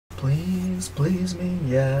Please, please me,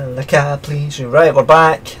 yeah, like I please you. Right, we're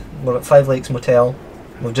back. We're at Five Lakes Motel.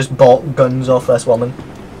 We've just bought guns off this woman.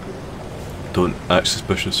 Don't act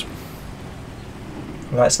suspicious.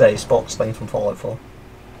 That's the Xbox line from Fallout 4.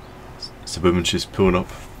 It's the woman she's pulling up.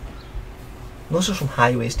 Those are some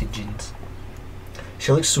high-waisted jeans.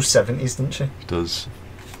 She looks so 70s, doesn't she? She does.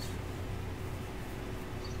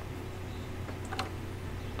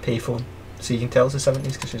 Payphone. So you can tell it's the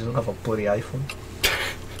 70s because she doesn't have a bloody iPhone.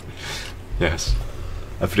 Yes.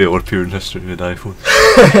 Every other period in history with an iPhone.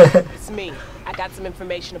 It's me. I got some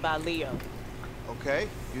information about Leo. Okay.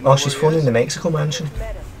 You know Oh, she's phoning the Mexico mansion.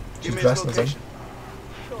 She's dressed as him.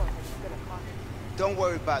 Don't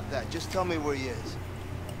worry about that. Just tell me where he is.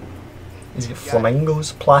 He's got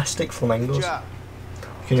flamingos, plastic Good flamingos. job.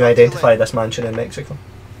 Can you identify this mansion in Mexico?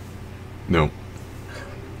 No.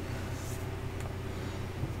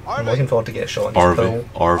 I'm looking forward to get a shot in his RV.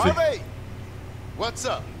 pool. RV. What's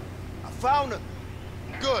up? I found him.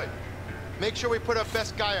 Good. Make sure we put our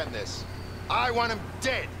best guy on this. I want him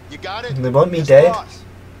dead. You got it? They want me Yes, dead. boss.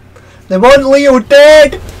 They want Leo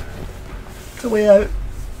dead! It's the way out.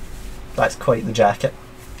 That's quite the jacket.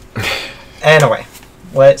 Anyway,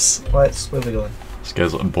 let's where are we going? This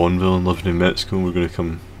guy's like a Bond villain living in Mexico and we're gonna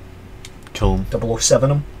come kill him.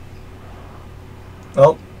 007 him.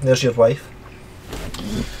 Oh, there's your wife.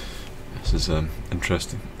 This is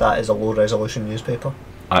interesting. That is a low resolution newspaper.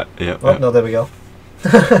 Yeah. Oh, no, there we go.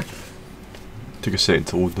 Took a second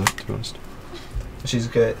to load that, to be honest. She's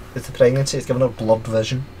got, it's the pregnancy, it's giving her blurred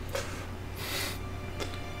vision.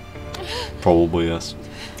 Probably, yes.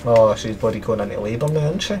 Oh, she's bloody going into labour now,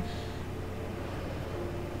 isn't she?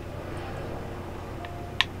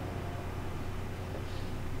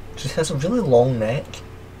 She has a really long neck.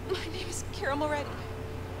 My name is Carol Moretti.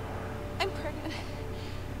 I'm pregnant.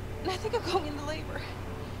 And I think I'm going into labor.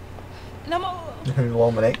 And I'm all alone. How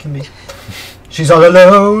long my neck can be. She's all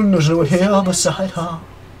alone, there's no one here beside her.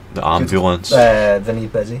 The ambulance. Vinnie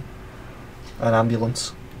busy. An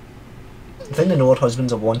ambulance. I think they know her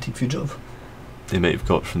husband's a wanted fugitive. They might have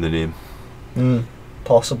got from the name.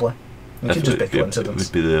 Possibly. It could just be It coincidence.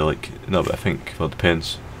 would be the, like, no, but I think, well, it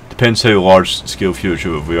depends. Depends how large scale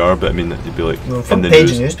fugitive we are, but I mean, it'd be like No, in front the page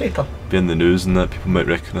news. of newspaper. Be in the news and that, people might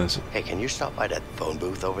recognise it. Hey, can you stop by that phone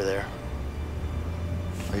booth over there?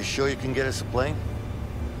 Are you sure you can get us a plane?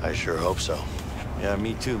 I sure hope so. Yeah,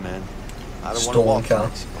 me too, man. I don't want to Stolen walk to car.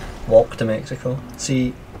 Mexico. Walk to Mexico.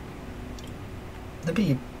 See, they'd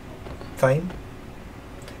be fine.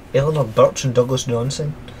 Eleanor Birch and Douglas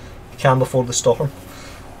Johnson. Calm Before the Storm.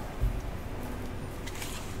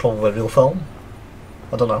 Probably a real film.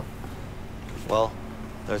 I don't know. Well,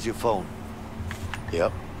 there's your phone.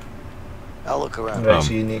 Yep. I'll look around. Right,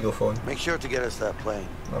 so you need to go phone. Make sure to get us that plane.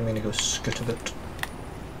 I'm gonna go scoot a bit.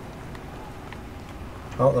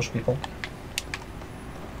 Oh, there's people.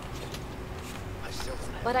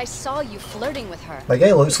 But I saw you flirting with her. That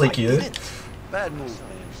guy looks like you. Bad move,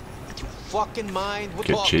 man. You fucking mind? We're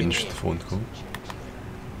Get talking changed here. the phone call.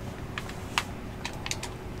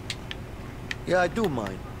 Yeah, I do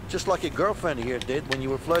mind. Just like your girlfriend here did when you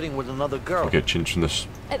were flirting with another girl. I'll get changed from this.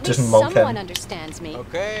 At Just least mug him. someone understands me.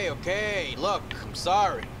 Okay. Look, I'm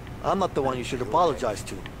sorry. I'm not the one you should apologize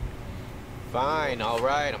to. Fine, all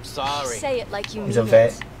right. I'm sorry. Say it like you He's mean a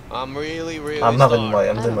vet. it. I'm really I'm having sorry. like,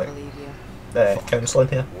 I'm I doing don't like believe you. counselling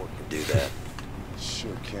here. Do that.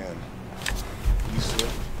 Sure can. You sure?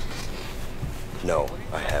 No,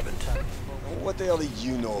 I haven't. What the hell do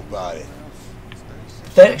you know about it?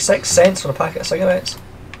 36 cents for a packet of cigarettes.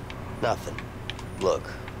 Nothing. Look,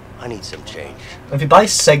 I need some change. If you buy How about a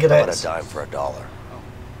cigarettes, dime for $1?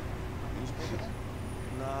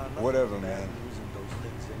 Whatever, man.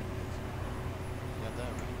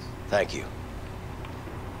 Thank you.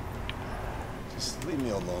 Just leave me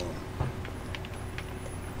alone.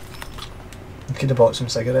 you could have bought some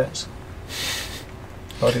cigarettes.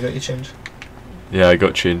 Already got your change. Yeah, I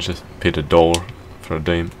got changed. I paid $1 for a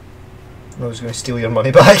dime. I was going to steal your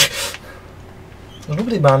money back. There's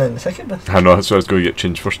nobody manning the ticket booth. I know, that's why I was going to get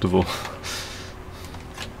changed first of all.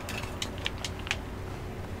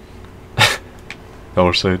 The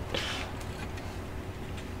other side.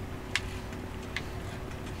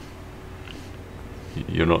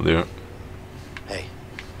 You're not there. Hey,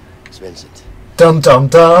 it's Vincent. Dum dum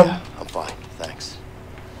dum. Yeah, I'm fine, thanks.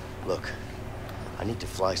 Look, I need to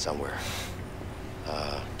fly somewhere.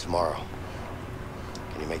 Tomorrow.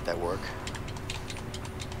 Can you make that work?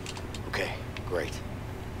 Okay, great.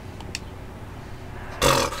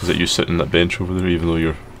 Is it you sitting on that bench over there even though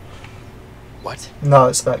you're... What? No,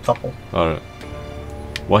 it's that couple. Alright.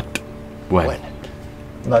 What? When?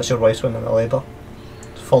 And that's your wife swimming in the labour.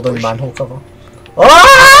 Fall down the Where's she? manhole cover.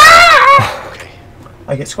 Ah!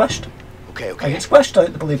 I get squished. Okay, I okay. get squished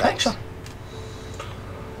out the bloody Thanks. picture.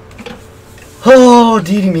 Oh,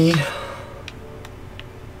 dearie me.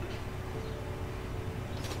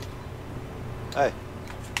 Hey,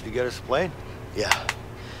 you get us a plane? Yeah.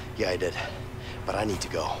 Yeah, I did. But I need to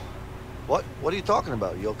go. What? What are you talking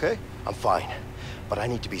about? You okay? I'm fine. But I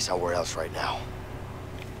need to be somewhere else right now.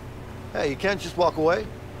 Hey, you can't just walk away?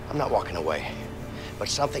 I'm not walking away. But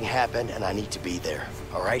something happened and I need to be there,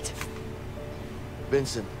 all right?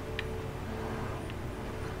 Vincent.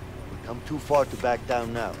 We've come too far to back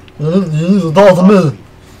down now. He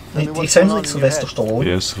sounds like Sylvester Stallone.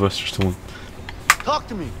 Yeah, Sylvester Stallone. Talk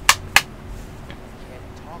to me.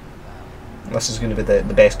 This is going to be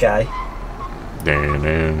the best guy.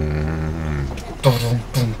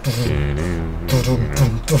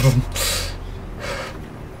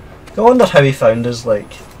 I wonder how he found us, like...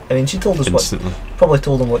 I mean, she told us Instantly. what... Probably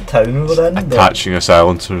told him what town we were in, but... Attaching a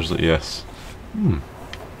silencer, like, yes.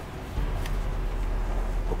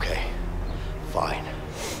 Okay. Fine.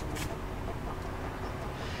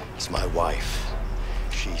 It's my wife.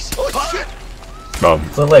 She's... Oh, shit!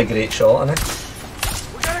 Clearly a great shot, isn't it?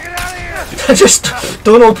 We gotta get out of here! Just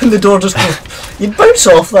don't open the door, just go. You'd bounce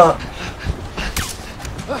off that.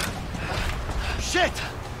 Shit!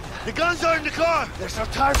 The guns are in the car! There's no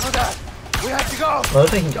time for that! We have to go! I don't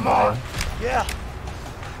think he can Come get on! by. Yeah!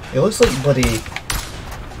 He looks like bloody...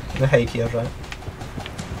 The hide here, right?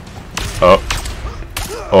 Oh.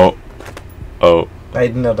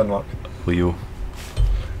 Hiding there didn't work. Leo. I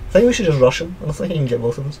think we should just rush him. I don't think he can get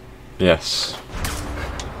both of us. Yes.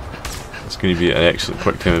 It's going to be an excellent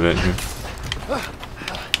quick time event here.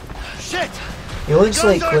 Shit! He looks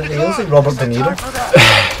like Robert De Niro.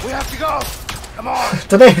 We have to go! Come on!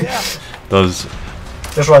 Don't he? Yeah. Does.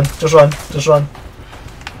 Just run.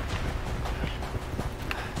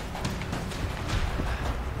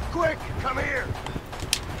 Quick! Come here!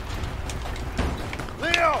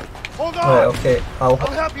 Leo! Hold on! Right, okay. I'll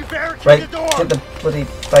help you barricade Right, the door! get the bloody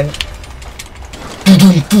thing.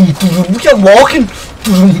 Look at him walking!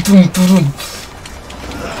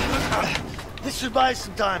 This should buy us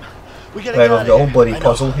some time. We gotta Right, get we've out got a of whole here. bloody I know.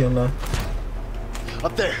 puzzle here now.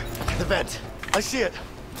 Up there, the vent. I see it.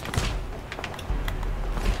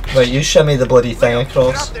 Right, you shimmy the bloody thing Get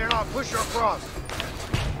across. up there and I'll push her across.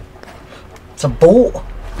 It's a boat!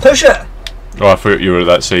 Push it! Oh, I forgot you were at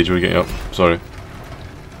that side you were getting up. Sorry.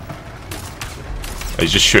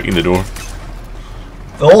 He's just shooting the door.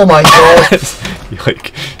 Oh my god! You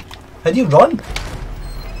like. How do you run?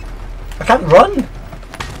 I can't run!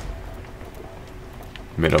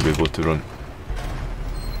 You may not be able to run.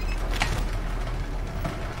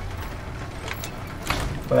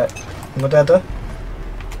 Right, what did I do?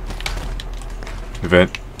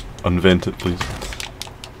 Event. Unvent it, please.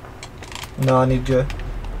 No, I need you.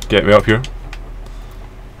 Get me up here.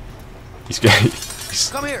 He's getting.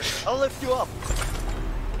 Come here, I'll lift you up.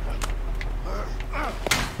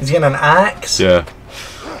 He's getting an axe? Yeah.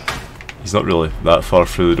 He's not really that far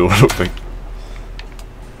through the door, I don't think.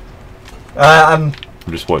 I'm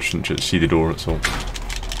I'm just watching to see the door, that's all.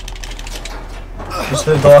 just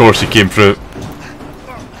through the door. Of course he came through.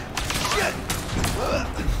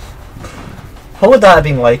 What would that have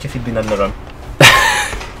been like if he'd been in the room?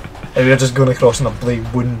 If we were just going across in a bloody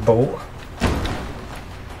wooden boat.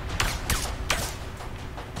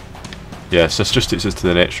 Yes, this just takes us to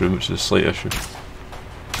the next room, which is a slight issue.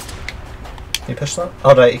 Can you push that?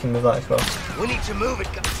 Oh right, you can move that across. We need to move it.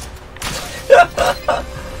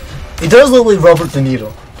 He does look like Robert De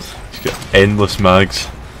Niro. He's got endless mags.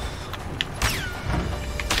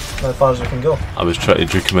 As far as we can go. I was trying to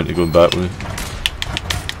juke him into going back with me.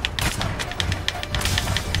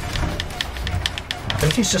 I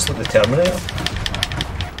think he's just like the Terminator.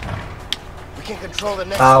 We can control the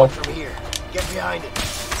next Ow. one from here. Get behind it.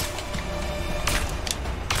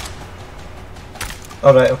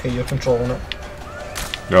 Alright, okay, you're controlling it.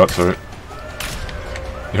 Yeah, that's alright.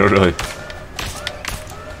 You're really.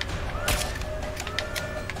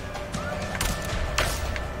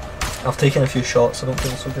 I've taken a few shots, I don't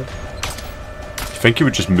feel so good. You think he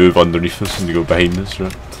would just move underneath us and go behind us,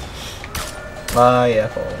 right? Ah, yeah,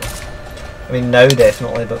 probably. I mean, now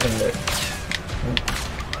definitely, but when the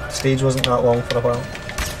stage wasn't that long for a while.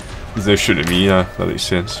 He's now shooting at me, yeah, that makes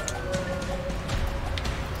sense.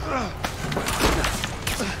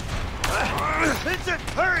 Vincent,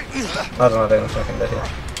 hurry! I don't know if I can do here.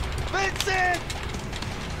 Vincent!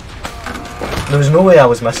 There was no way I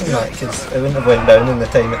was missing that, because it wouldn't have went down in the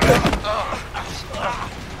time it took.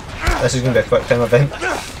 This is going to be a quick time event.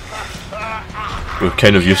 We're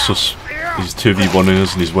kind of useless. He's 2v1ing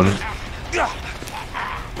us and he's winning.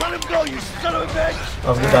 Let him go, you son of a bitch!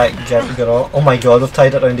 I've got that girl. Oh my god, I've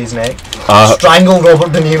tied it around his neck. Ah. Strangle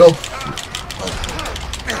Robert De Niro.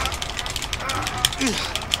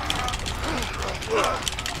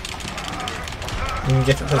 You can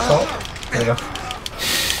get it to the top. There we go.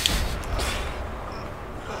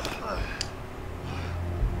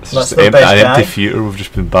 It's That's just the best an empty guy. theatre, we've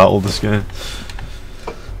just been battled this guy.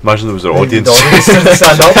 Imagine there was an The audience. audience didn't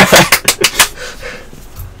stand up.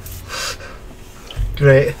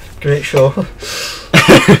 Great show.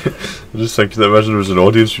 I'm just thinking that imagine there was an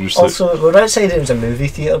audience who just Also, we're outside it was a movie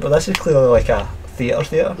theatre, but this is clearly like a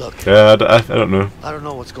theatre. Look, like, yeah, I don't know. I don't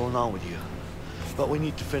know what's going on with you, but we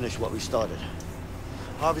need to finish what we started.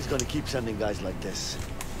 Harvey's gonna keep sending guys like this.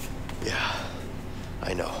 Yeah,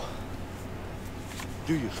 I know.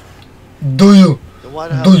 Do you? Do you? Then why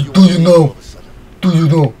the hell did Do want you to leave know? all of a sudden? Do you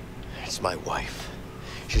know? It's my wife.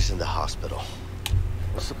 She's in the hospital.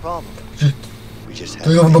 What's the problem? We just had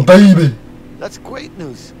Do you a have a baby. baby? That's great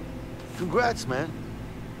news. Congrats, man.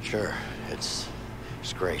 Sure, it's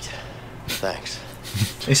great. Thanks.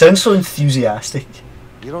 He sounds so enthusiastic.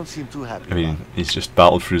 You don't seem too happy. I mean, about it. he's just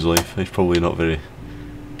battled for his life. He's probably not very.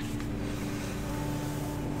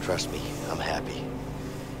 Trust me, I'm happy.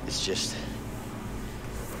 It's just,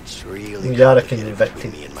 it's really You are a complicated convicted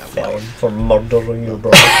between me and my felon wife. for murdering your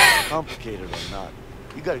brother. Complicated or not,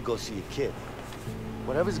 you gotta go see your kid.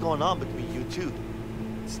 Whatever's going on between you two,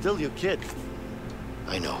 it's still your kid.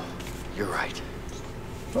 I know. You're right.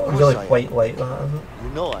 Not course really I am. quite like that, is it? You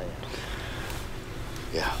know I am.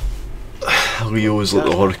 Yeah, Leo is like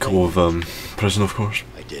the oracle of prison, of course.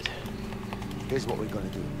 I did. Here's what we're gonna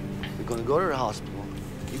do. We're gonna go to the hospital.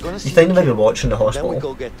 You're gonna see You think your they might be kid, watching the then we hospital?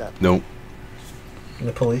 go get that. No. And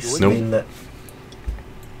the police Nope. mean that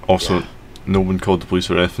Also, Yeah. no one called the police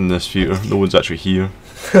or anything in this theatre. No one's actually here.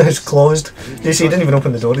 it's closed. You see, he didn't even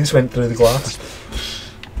open the door, he just went through the glass.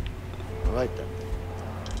 All right then.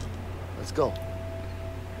 Let's go.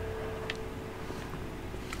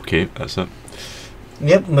 Okay, that's it.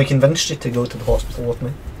 Yep, we convinced you to go to the hospital with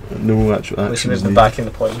me. No actual We action should is have been needed. back in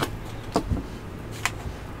the plane.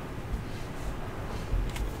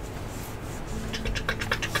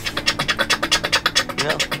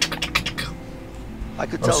 Yeah. I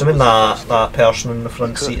could I'm tell. assuming it was that the that person in the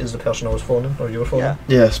front could. seat is the person I was phoning, or you were phoning. Yeah.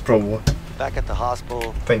 Yes, probably. back at the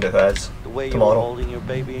hospital, Find out who it is. the way you Tomorrow. were holding your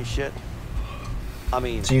baby and shit. I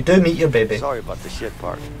mean, So you do meet your baby. sorry about the shit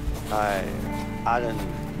part. I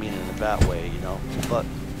didn't mean it in a bad way, you know. But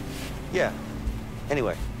yeah.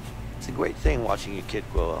 Anyway, it's a great thing watching your kid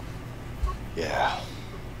grow up. Yeah,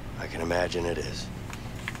 I can imagine it is.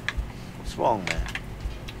 What's wrong, man?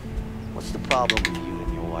 What's the problem with you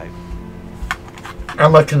and your wife?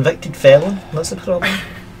 I'm a convicted felon. That's the problem.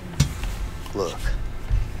 Look.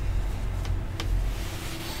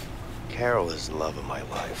 Carol is the love of my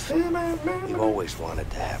life. We've always wanted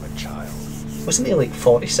to have a child. Wasn't he like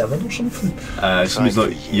 47 or something? So he's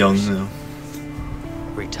not young now.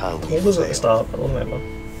 Every time we He was at the failed, start, I don't remember.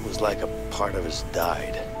 it was like a part of us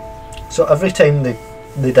died. So every time they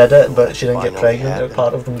did it, but she didn't get Finally pregnant, a happened.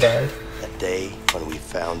 part of them died. That day when we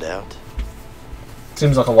found out,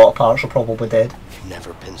 Seems like a lot of parts are probably dead. I've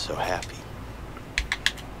never been so happy.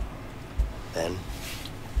 Then,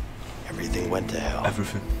 everything went to hell,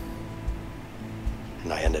 Everything.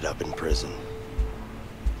 and I ended up in prison.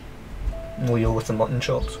 Leo with the mutton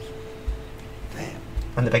chops Damn.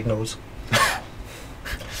 and the big nose.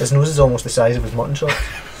 His nose is almost the size of his mutton chops.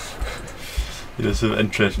 He does have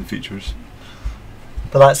interesting features.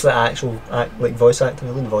 But that's the actual like voice acting.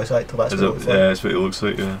 Really, the voice actor. That's Is what it it, looks yeah, like. that's what it looks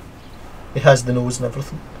like, yeah. He has the nose and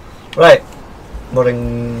everything. Right, we're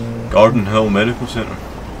in Garden Hill Medical Centre.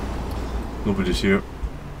 Nobody's here.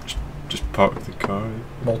 Just park the car.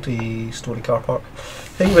 multi-story car park. I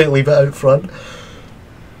think we might leave it out front.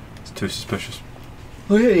 It's too suspicious.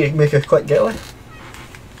 Look at you can make a quick getaway.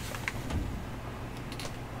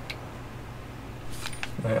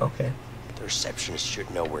 Right, okay. The receptionist should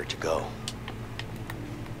know where to go.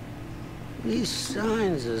 These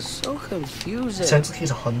signs are so confusing. Sounds like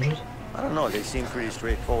he's 100. I don't know, they seem pretty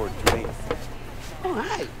straightforward to me. Oh,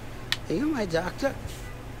 hi. Are you my doctor?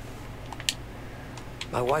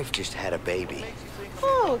 My wife just had a baby.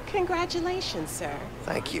 Oh, congratulations, sir.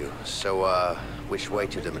 Thank you. So, which way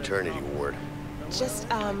to the maternity ward? Just,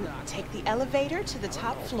 take the elevator to the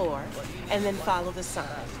top floor and then follow the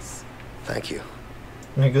signs. Thank you.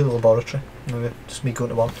 I'm gonna go to the laboratory. Maybe just me going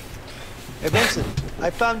to work. Hey, Vincent, I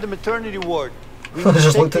found the maternity ward. We I need to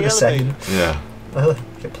just take looked at the elevator. sign. Yeah.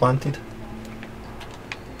 Get planted.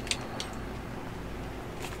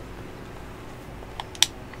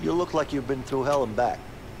 You look like you've been through hell and back.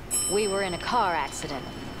 We were in a car accident.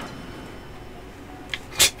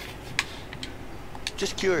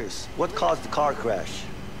 Just curious, what caused the car crash?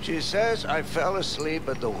 She says I fell asleep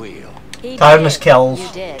at the wheel. He Tiredness did. kills You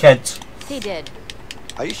did. kids. He did.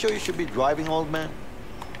 Are you sure you should be driving, old man?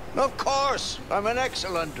 Of course, I'm an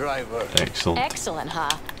excellent driver. Excellent. Excellent, huh?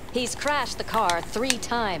 He's crashed the car 3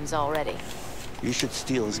 times already. You should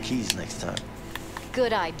steal his keys next time.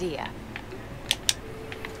 Good idea.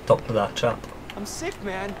 Talk to that chap. I'm sick,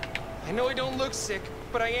 man. I know I don't look sick,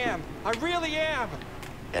 but I am. I really am.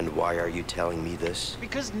 And why are you telling me this?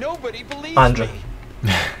 Because nobody believes Andrew. me.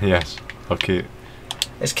 Yes. Okay.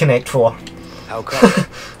 It's Connect 4. How come?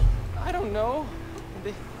 I don't know.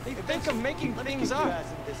 They think I'm making things up.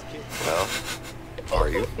 Well, are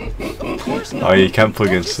you? Of course not. Oh, you can't play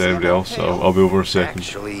against Don't you see anybody I'm else, so pale? I'll be over in a second.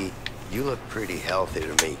 Actually, you look pretty healthy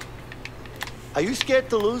to me. Are you scared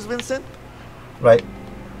to lose, Vincent? Right.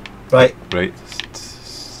 Right. Right.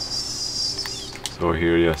 So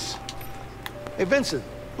here, yes. Hey, Vincent,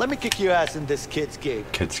 let me kick your ass in this kid's game.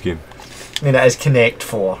 Kids game. I mean, it is Connect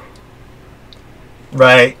 4.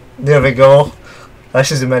 Right. There we go.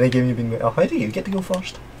 This is the minigame you've been waiting. Oh, how do you get to go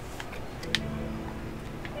first?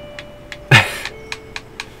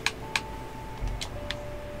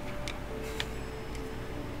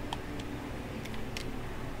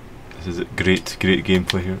 This is great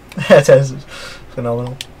gameplay here. It is. It's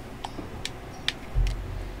phenomenal.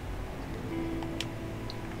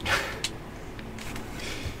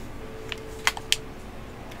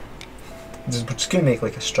 We're just going to make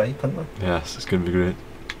like a stripe, aren't we? Yes, it's going to be great.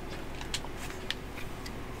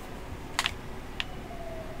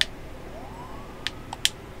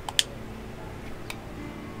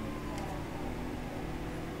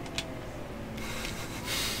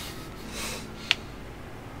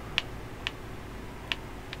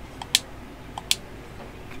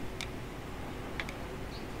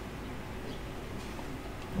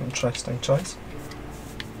 Interesting choice.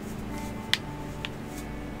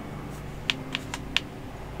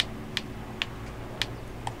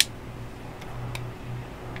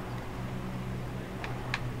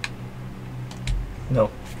 No.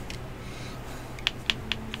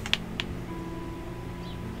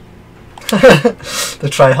 The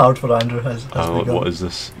try hard for Andrew has begun. What is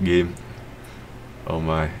this game? Oh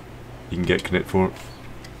my. You can get Connect 4.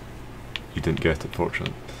 You didn't get it,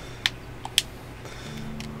 fortunately.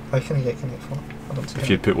 How can I get Connect 4? I don't see If it.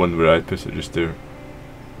 you'd put one where I'd put it just there.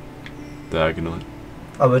 Diagonally.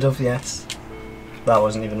 I would have, yes. That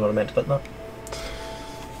wasn't even what I meant to put that.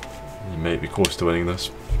 You might be close to winning this.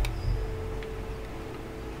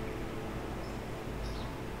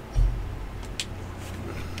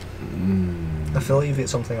 I feel like you've got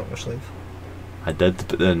something up your sleeve. I did,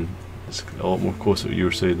 but then it's a lot more closer to what you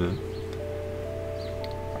were saying then.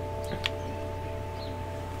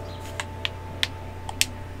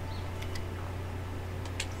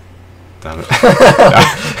 Damn it.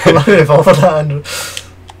 I'm not going to fall for that, Andrew.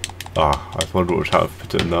 Ah, I wonder what would have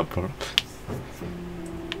put it in that part.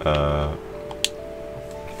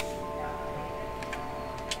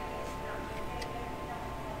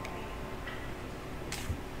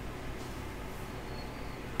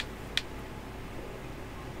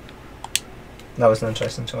 That was an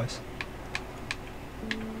interesting choice.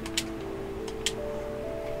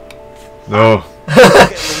 No.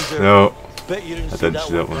 No. I didn't see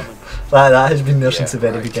that one. That has been there since the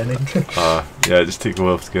very beginning. Yeah, it just takes a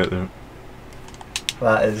while to get there.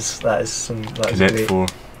 That is Connect great. 4.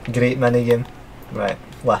 Great minigame. Right,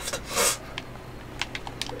 left.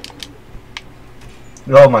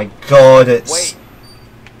 Oh my god, it's... Wait.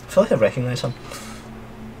 I feel like I recognise him.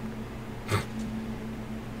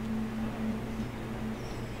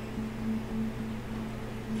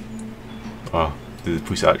 Ah, do the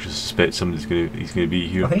police actually suspect he's gonna be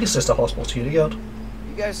here? I think it's just a hospital security guard.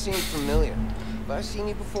 You guys seem familiar. Have I seen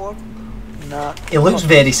you before? Nah. He looks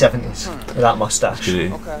very 70s with that moustache.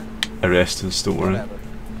 Gonna Okay. arrest us, don't worry. Whatever.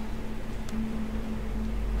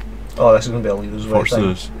 Oh, this is going to be a leader's way thing.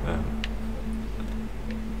 Forces.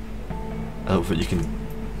 I don't think you can.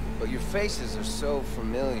 But your faces are so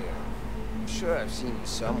familiar. I'm sure I've seen you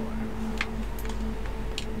somewhere.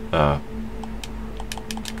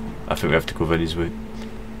 I think we have to go Vinnie's way.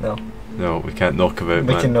 No. No, we can't knock him out,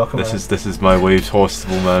 We man. can knock him this out. is my wife's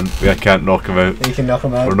hospital, man. I can't knock him out. You can knock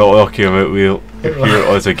him out. We're not knocking him out, Will. You're here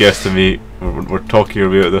as a guest of me. We're talking our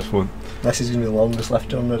way out of this one. This is going to be the longest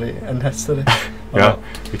left turn in history. Yeah,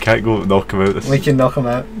 we can't go knock him out. This We can knock him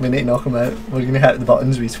out. We need to knock him out. We're going to hit the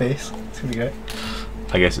buttons with his face. It's going to be great.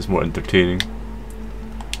 I guess it's more entertaining.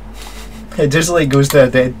 It just like goes to a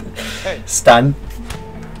dead stand.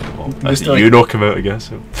 Well, Just you knock him out, I guess.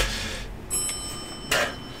 So.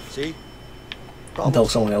 See? Until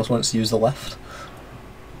someone else wants to use the lift.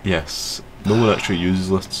 Yes. No one actually uses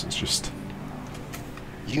lifts, it's just...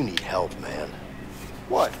 You need help, man.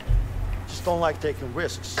 What? Just don't like taking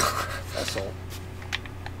risks. That's all.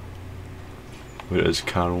 Where is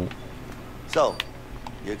Carol? So,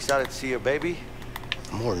 you excited to see your baby?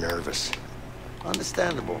 I'm more nervous.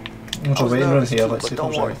 Understandable. Mucho waiting around here, let's see but if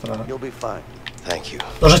don't there's worry, anything on it. you'll be fine. Thank you.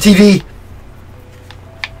 There's a TV!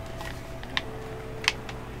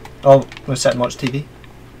 Oh, we're set and watch TV.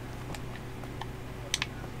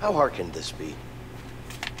 How hard can this be?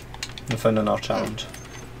 We found another challenge.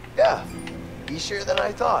 Yeah, easier than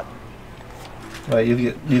I thought. Right, you've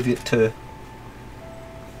got 2.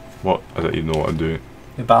 What? I don't even know what I'm doing.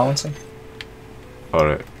 You're balancing.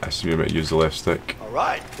 Alright, I assume you're meant to use the left stick.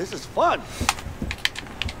 Alright, this is fun.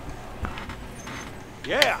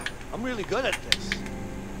 Yeah, I'm really good at this.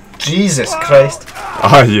 Jesus Christ.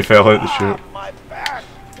 Ah, you fell out the chute. My back.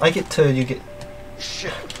 I get 2, you get...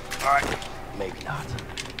 Shit. Alright, maybe not.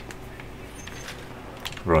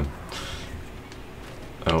 Run.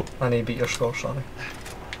 Oh. I need to beat your score, sorry.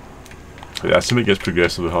 Yeah, I assume it gets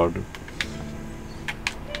progressively harder.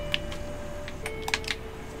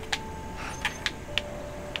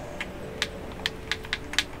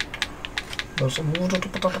 There's a...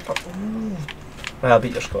 Right, I'll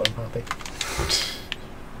beat your score, I'm happy.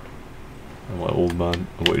 I'm like old man.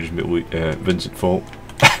 I want to just make Vincent fall.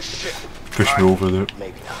 Push me over there.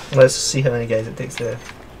 Maybe not. Let's see how many guys it takes to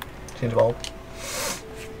change a bulb.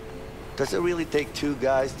 Does it really take 2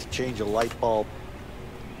 guys to change a light bulb?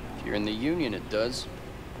 If you're in the union, it does.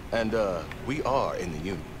 And, we are in the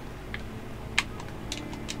union.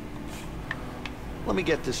 Let me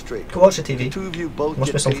get this straight. Go watch the TV. The 2 of you both Must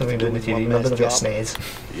be get something we paid do for in the doing TV. one Remember man's the job? snails.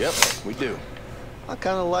 Yep, we do. I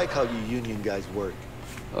kind of like how you union guys work.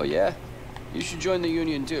 Oh yeah? You should join the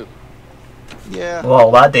union too. Yeah.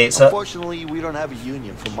 Well, that dates it. Unfortunately, we don't have a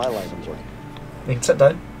union for my line of work. You can sit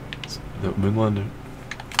down. The moon landing.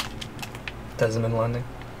 There's the moon landing.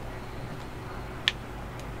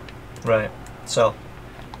 Right, so.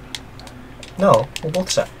 No, we'll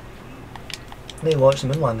both sit. Maybe watch the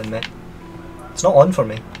moon landing, mate. It's not on for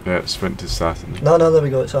me. Yeah, it's went to Saturday. No, there we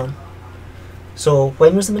go, it's on. So,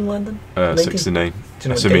 when was the moon landing? 69. Do you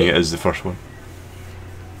know what Assuming date? it is the first one.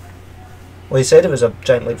 Well, he said it was a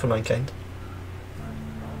giant leap for mankind.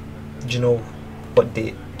 Do you know what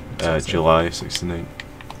date? July 69.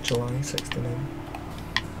 July 69.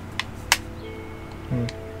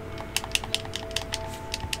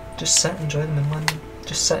 Just sit and enjoy the moon landing.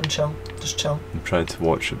 Just sit and chill. Just chill. I'm trying to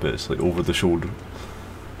watch it, but it's like over the shoulder.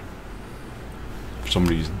 For some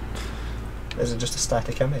reason. Is it just a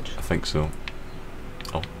static image? I think so.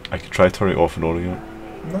 Oh, I could try turning it off and on again.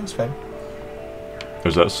 No, it's fine. Or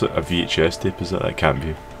is that a VHS tape? Is that? That can't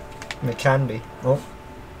be. It can be. Oh.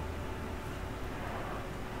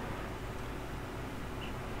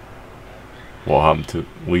 What happened to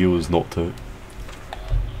Leo is knocked out.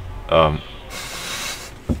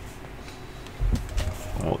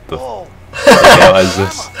 What the hell is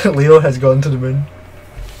this? Leo has gone to the moon.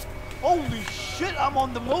 Holy shit, I'm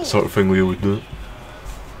on the move. Sort of thing Leo would do.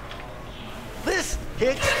 This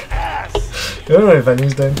kicks ass. You don't know if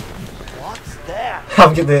Vinny's doing. What's that?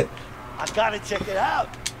 I've got the... I gotta check it out.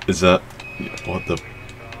 Is that... What the...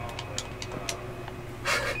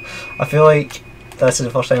 I feel like this is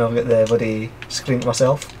the first time I've got the bloody screen to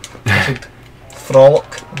myself. I should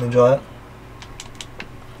frolic and enjoy it.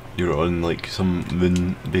 You're on like some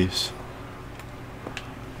moon base.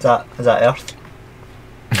 Is that Earth?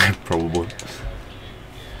 Probably.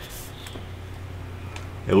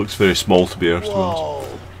 It looks very small to be Earth. Whoa.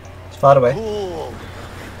 It's far away. Cool.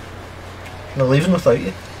 They're leaving without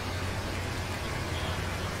you.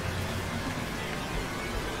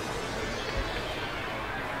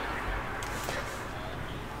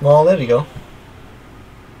 Well, there you go.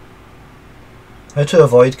 How to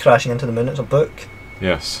avoid crashing into the moon. It's a book.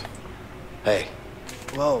 Yes. Hey.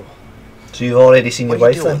 Whoa. So you've already seen your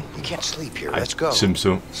wife then? We can't sleep here. I Let's go. assume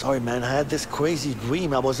so. Sorry, man. I had this crazy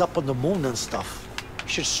dream. I was up on the moon and stuff. You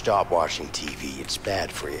should stop watching TV. It's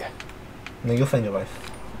bad for you. No, you'll find your wife.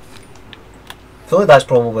 I feel like that's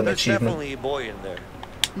probably an There's achievement. definitely a boy in there.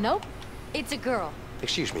 Nope. It's a girl.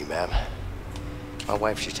 Excuse me, ma'am. My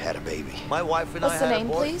wife just had a baby. My wife and What's I the had name,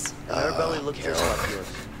 a boy. please? Her belly looked just like yours.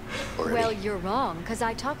 Already. Well, you're wrong, because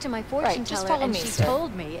I talked to my fortune Right, just teller follow and me, she sir.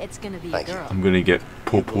 told me it's gonna be Thank a you. girl. I'm gonna get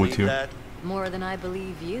Popo Believe here. that? More than I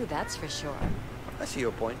believe you, that's for sure. I see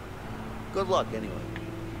your point. Good luck, anyway.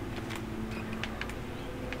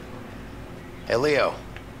 Hey, Leo.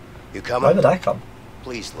 You coming? Why would I come?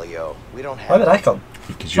 Please, Leo. We don't have... Why would I come?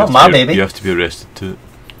 Because Not my baby. You have to be arrested too.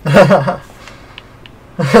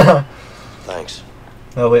 Thanks.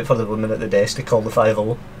 I'll wait for the woman at the desk to call the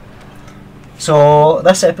 5-0. So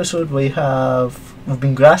this episode we've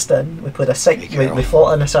been grassed in. We played a sick. We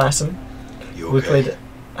fought an assassin. We played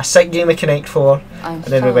a sick game of Connect 4, and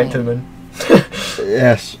then we went to the moon.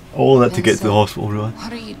 Yes, all that to get to the hospital, really.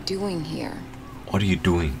 What are you doing here? What are you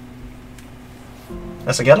doing?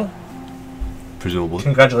 That's a girl. Presumably.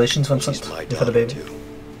 Congratulations, Vincent. You've had a baby.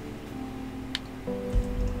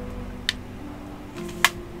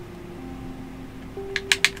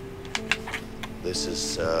 This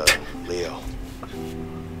is, Leo.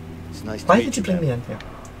 It's nice to Why meet did you bring me in here?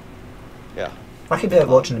 Yeah. I could be out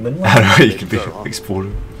watching the moon. I know, you could be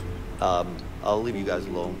exploring. I'll leave you guys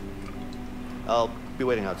alone. I'll be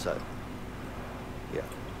waiting outside. Yeah.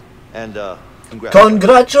 And,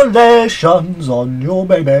 Congratulations on your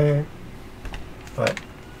baby. Right.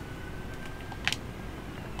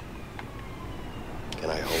 Can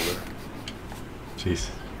I hold her? Jeez.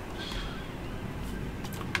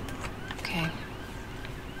 Okay.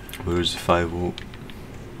 Where's the 5-0?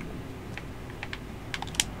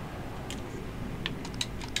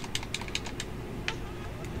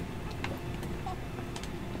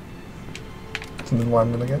 Moon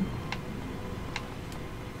landing again.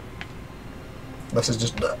 This is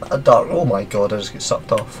just a dark. Oh my god! I just get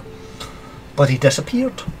sucked off. But he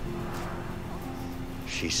disappeared.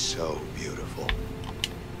 She's so beautiful.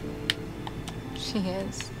 She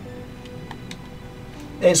is.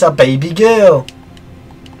 It's a baby girl.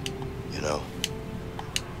 You know,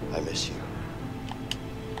 I miss you.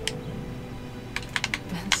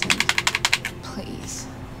 Vincent, please.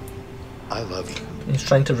 I love you. He's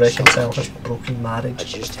trying to reconcile his broken marriage. I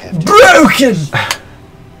just have to. Broken!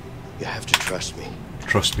 You have to trust me.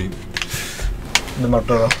 Trust me. The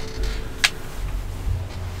murderer.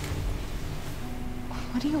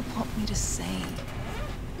 What do you want me to say?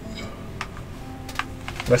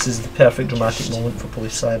 This is the perfect dramatic moment for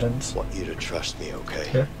police sirens. I want you to trust me, okay?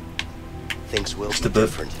 Yeah. Things will Just be a bit.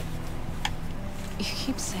 different. You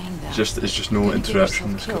keep saying that. It's just no You're gonna get interaction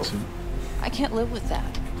in this yourself cutscene. killed. I can't live with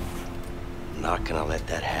that. I'm not gonna let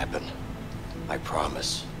that happen. I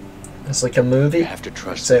promise. It's like a movie, You have to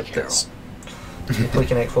trust me, except Carol. it's. You play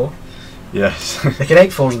Connect 4. Yes. The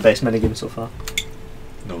Connect 4 is the best minigame so far.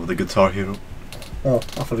 No, the Guitar Hero. Oh,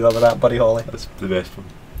 I forgot about that. Buddy Holly. That's the best one.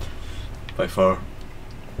 By far.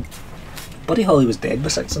 Buddy Holly was dead by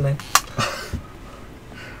 6 and 9.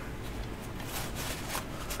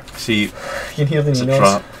 See, You can hear the it's a emails.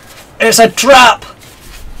 trap. It's a trap!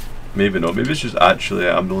 Maybe not. Maybe it's just actually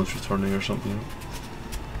an ambulance returning or something.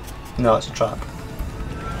 No, it's a trap.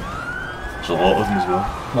 There's a lot of them as well.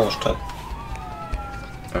 No, there's 2.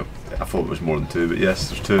 Oh, I thought it was more than 2, but yes,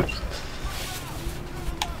 there's 2.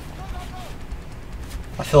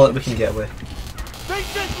 I feel like we can get away.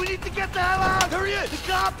 Vincent, we need to get the hell out! There he is! The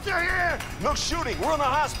cops are here! No shooting. We're in the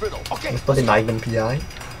hospital. Okay. With bloody Magnum PI.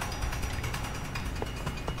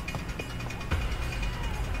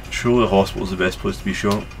 Surely the hospital's the best place to be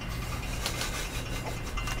shot.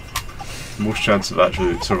 Most chance of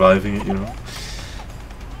actually surviving it, you know.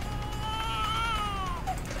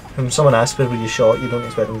 When someone asks where were you shot, you don't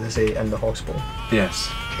expect them to say in the hospital. Yes.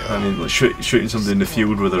 I mean, like shooting somebody in the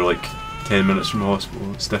field where they're like 10 minutes from the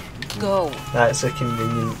hospital, it's different. Go. That's a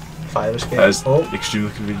convenient fire escape. That is Oh,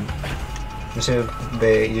 extremely convenient. you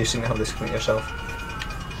seem to have this point yourself.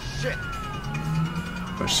 Shit!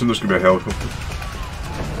 I assume there's going to be a helicopter.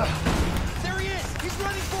 There he is! He's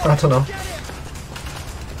running for I don't know.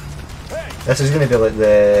 This is going to be like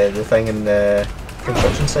the thing in the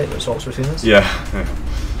construction site that swaps between us. Yeah. Yeah.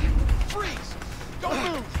 Freeze!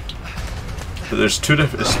 Don't move! But there's two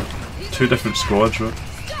different squads, right?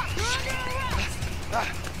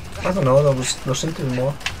 I don't know, there seemed to be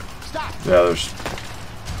more. Yeah, there's.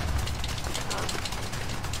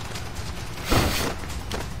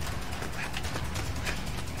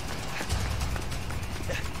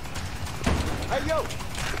 Hey, yo!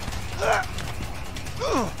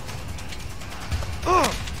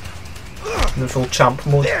 In full champ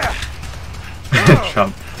mode.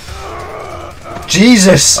 Champ.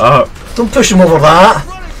 Jesus! Don't push him over that!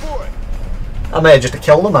 I might have just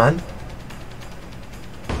killed the man.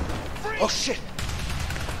 Oh, shit!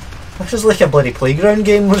 This is like a bloody playground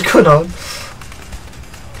game. What's going on?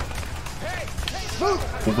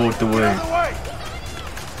 Avoid the way.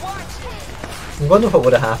 I'm wondering what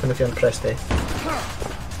would have happened if you hadn't pressed A.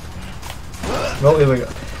 Well, here we go.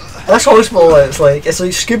 This hospital, it's like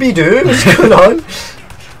Scooby-Doo. What's going on?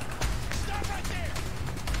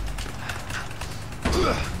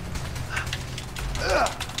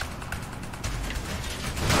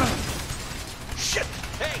 Shit!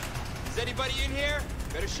 Hey! Is anybody in here?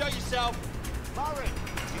 Better show yourself. Murray!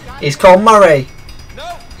 He's called Murray.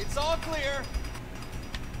 No, it's all clear.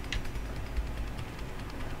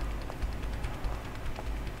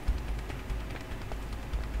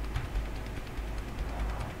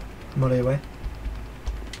 Murray away.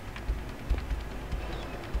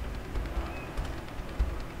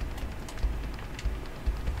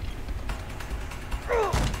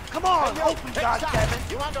 Come on, open,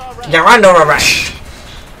 goddammit! You under arrest? You're under arrest!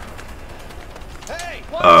 Hey!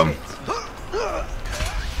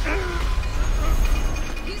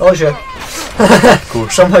 Oh shit. Of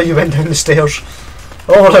course. Somehow you went down the stairs.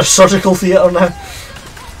 Oh, we're a surgical theatre now.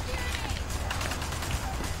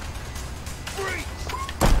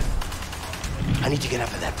 I need to get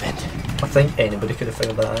up in that vent. I think anybody could have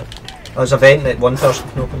figured that out. There's a vent that one person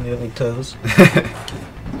can open, you don't need two of us.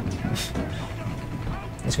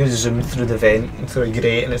 It's going to zoom through the vent and through a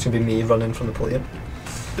grate, and it's going to be me running from the plane.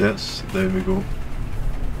 Yes, there we go.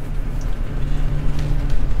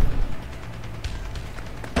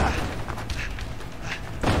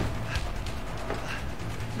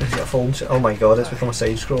 Is it a phone? Oh my god, it's become a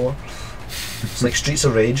side scroller. It's like Streets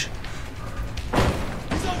of Rage.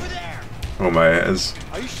 He's over there! Oh my, it is.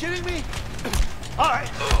 Are you shitting me? Alright,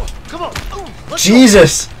 come on! Let's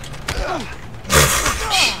Jesus!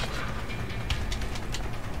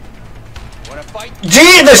 Wanna fight?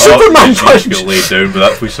 Gee, the Superman she punch! got laid down by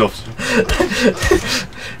that police officer.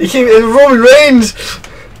 He came in Roman Reigns!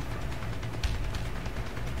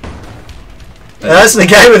 That's the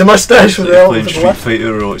guy with the mustache with the Playing with the Street left.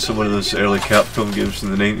 Fighter or like some one of those early Capcom games from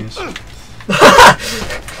the 90s.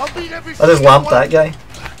 I'll beat every I just lamped that guy.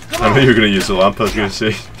 I know you were going to use the lamp, I was going to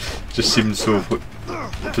say. Just seemed so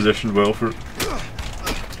positioned well for it.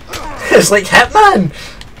 It's like Hitman!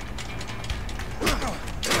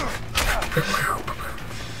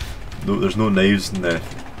 No, there's no knives in the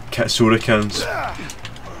soda cans.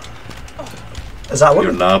 Is that a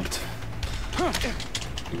You're woman? nabbed.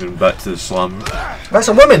 You're going back to the slam. That's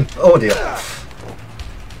a woman! Oh dear.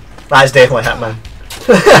 That's definitely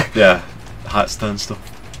Hitman. Yeah, hat stand stuff.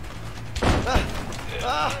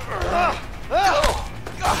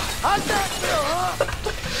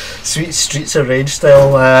 Sweet Streets of Rage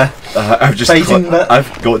style I've just fighting bit.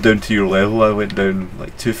 I've got down to your level. I went down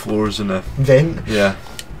like 2 floors in a Vent. yeah.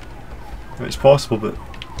 It's possible, but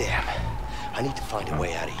Damn. I need to find a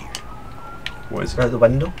way out of here. what is it? Out the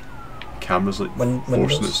window. Camera's like Windows.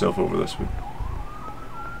 forcing itself over this way.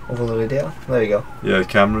 Over the radiator. There you go. Yeah, the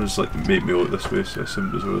camera's like make me look this way, so I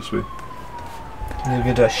assumed it was over this way. You're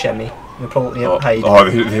going to do a shimmy. You'll probably Oh, hide. oh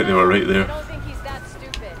they were right there. don't think he's that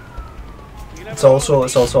stupid. It's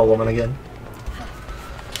also a woman again. I'm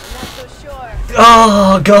not so sure.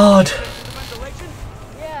 Oh god!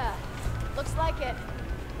 Yeah, looks like it.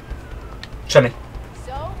 Shimmy.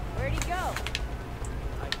 So, where'd he go?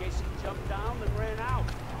 I guess he jumped down and ran out.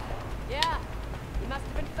 Yeah, he must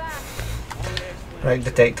have been fast. Right,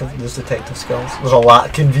 detective. There's detective skills. There's a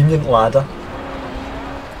convenient ladder.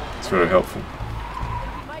 It's very helpful. Think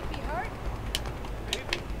he might be hurt?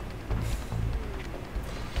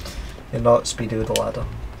 You're not speedy with the ladder.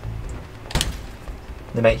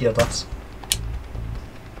 They might hear this.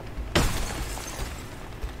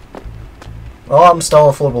 Oh, I'm still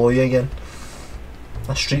a floor below you again.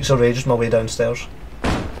 The Streets of Rage is my way downstairs.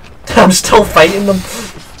 I'm still fighting them.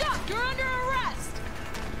 Stop! You're under arrest!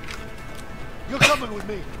 You're coming with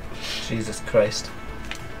me. Jesus Christ.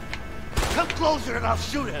 Come closer and I'll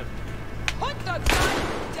shoot him. Put the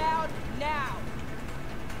gun down now!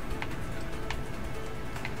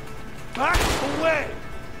 Back away!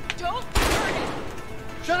 Don't hurt him!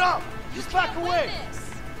 Shut up! Just back Can't away! win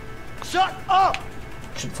this. Shut up!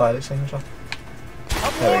 Should fire extinguisher.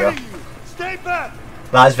 I'm There we go. warning you! Stay back!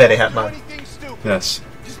 That is very Don't do Hitman. anything stupid. Yes.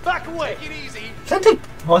 Just back away! Take it easy! Can't take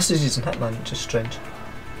hostages in Hitman, which is strange.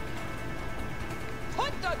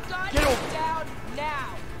 Put the gun Get over. down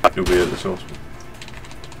now! You'll be at this hospital.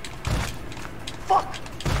 Fuck!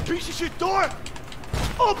 Piece of shit door!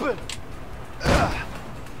 Open!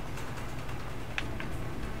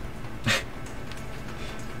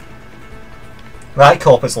 That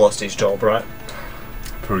cop has lost his job, right?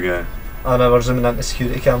 Poor guy. I know, we're zooming into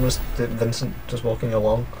security cameras to Vincent just walking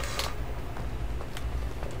along.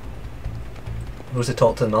 Goes to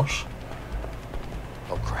talk to the nurse.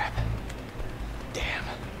 Oh crap. Damn.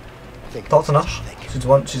 Think Talk to about nurse.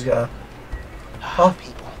 something. She's got a... Oh,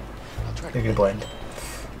 People. I'll try to you're gonna blend.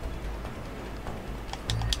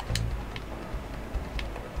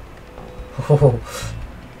 Oh,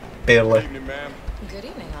 barely. Good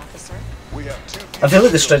evening, officer. I feel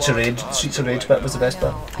like the Streets of Rage bit was the best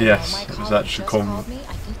bit. Yes, it was actually common. I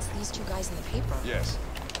think it's these two guys in the paper. Yes.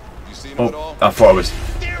 You seen him at Oh, all? I thought it was.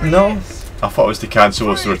 No. I thought it was the cancel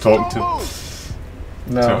us they were talking to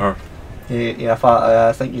No. her. Yeah,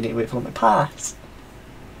 I think you need to wait for them to pass.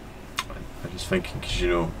 I'm just thinking because you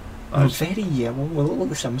know. I'm very yellow. We look like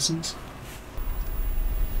the Simpsons.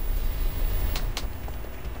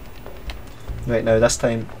 Right now, this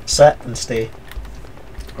time, sit and stay.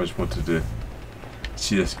 I just wanted to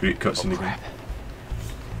see this great cutscene again.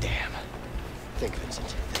 Damn. Think, Vincent.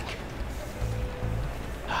 Think.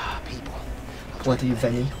 Ah, people. Bloody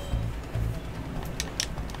Vinnie.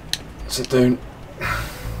 Sit down.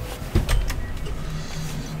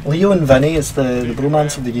 Leo and Vinnie is the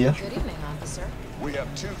bromance of the year. Good evening, officer. We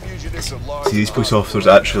have 2 fugitives at large. See, these police officers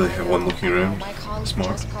actually have one looking around. My colleague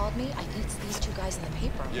Smart. just called me. I think it's these 2 guys in the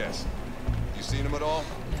paper. Yes. You seen them at all?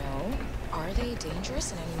 No. Are they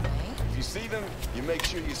dangerous in any way? If you see them, you make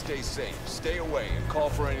sure you stay safe. Stay away and call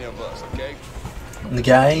for any of us, okay? And the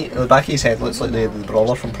guy at the back of his head looks like the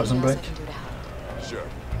brawler from Prison Break. Sure.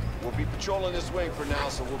 We'll be patrolling this wing for now,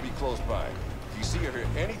 so we'll be close by. If you see or hear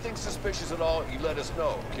anything suspicious at all, you let us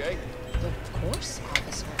know, okay? Of course,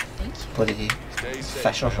 officer. Thank you. Bloody Stay safe.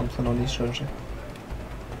 fish or something on his jersey.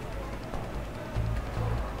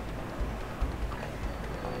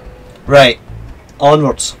 Right,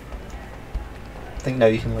 onwards. I think now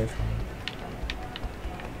you can leave.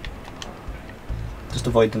 Just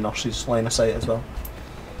avoid the nurse's line of sight as well.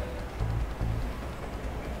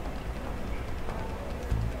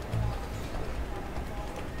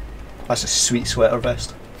 That's a sweet sweater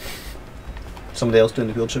vest. Somebody else doing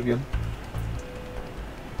the wheelchair viewing.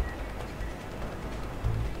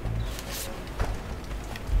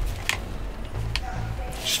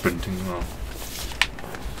 Sprinting well.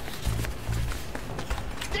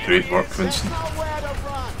 Great work, Vincent.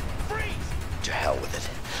 To hell with it.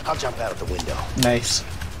 I'll jump out of the window. Nice.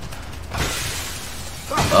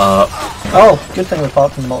 Oh, good thing we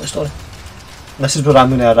parked in the multi-story. This is where I'm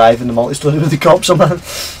going to arrive in the multi-story with the cops on man.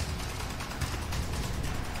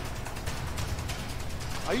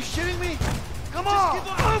 Are you shitting me? Come on!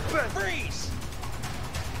 Open! Freeze!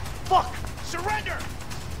 Fuck! Surrender!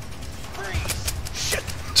 Freeze! Shit!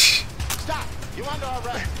 Stop! You under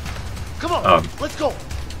arrest. Come on! Let's go!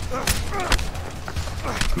 I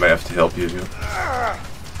might have to help you here.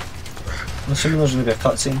 I'm assuming there's going to be a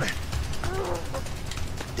cutscene.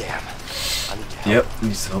 Damn. I need to help. Yep,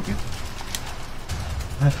 needs to help you.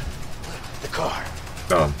 The car.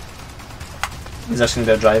 Is this going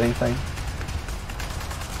to be a driving thing?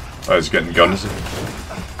 I was getting guns. I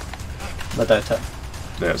doubt it.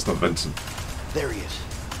 Yeah, it's not Vincent. There he is.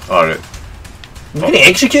 Alright. You're going to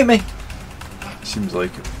execute me? Seems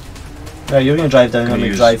like it. Yeah, you're going to drive down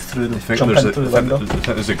and drive through the jump in through the window. I think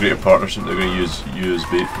there's a greater partnership. They're going to use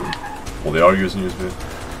USB for. Well, they are using USB.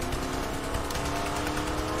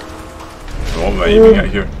 So what am I aiming at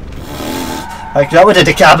here? Like, that would have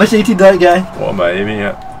decapitated that guy. What am I aiming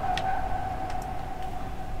at?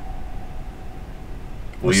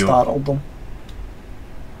 We startled them.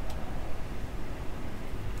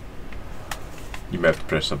 You may have to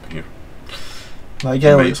press something here. That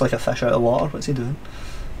guy looks like a fish out of water. What's he doing?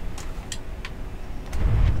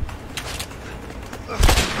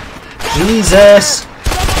 Jesus!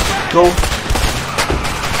 Go.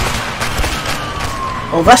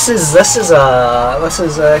 Well, this is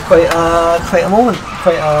quite a moment.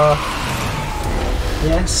 Quite a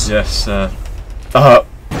yes. Yes. And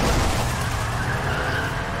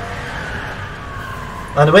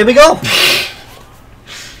away we go.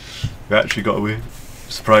 We actually got away,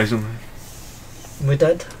 surprisingly. We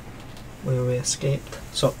did. We escaped.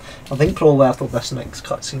 So I think probably after this next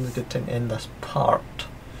cutscene is a good time to end this part.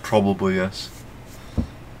 Probably yes.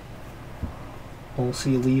 We'll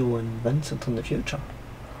see Leo and Vincent in the future.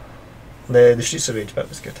 The streets of Rage bit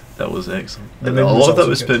was good. That was excellent. The A lot of that also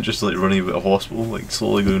was good. spent just like running about a hospital, like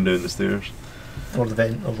slowly going down the stairs. Or the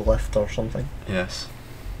vent or the lift or something. Yes.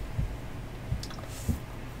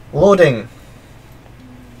 Loading!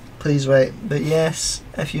 Please wait. But yes,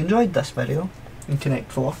 if you enjoyed this video in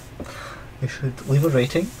Connect 4, you should leave a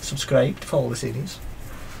rating, subscribe to follow the series.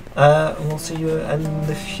 And we'll see you in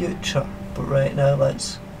the future. But right now,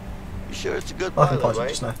 let's... You sure it's a good I can pilot, pause it right?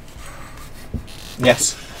 just now.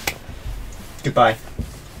 Yes. Goodbye.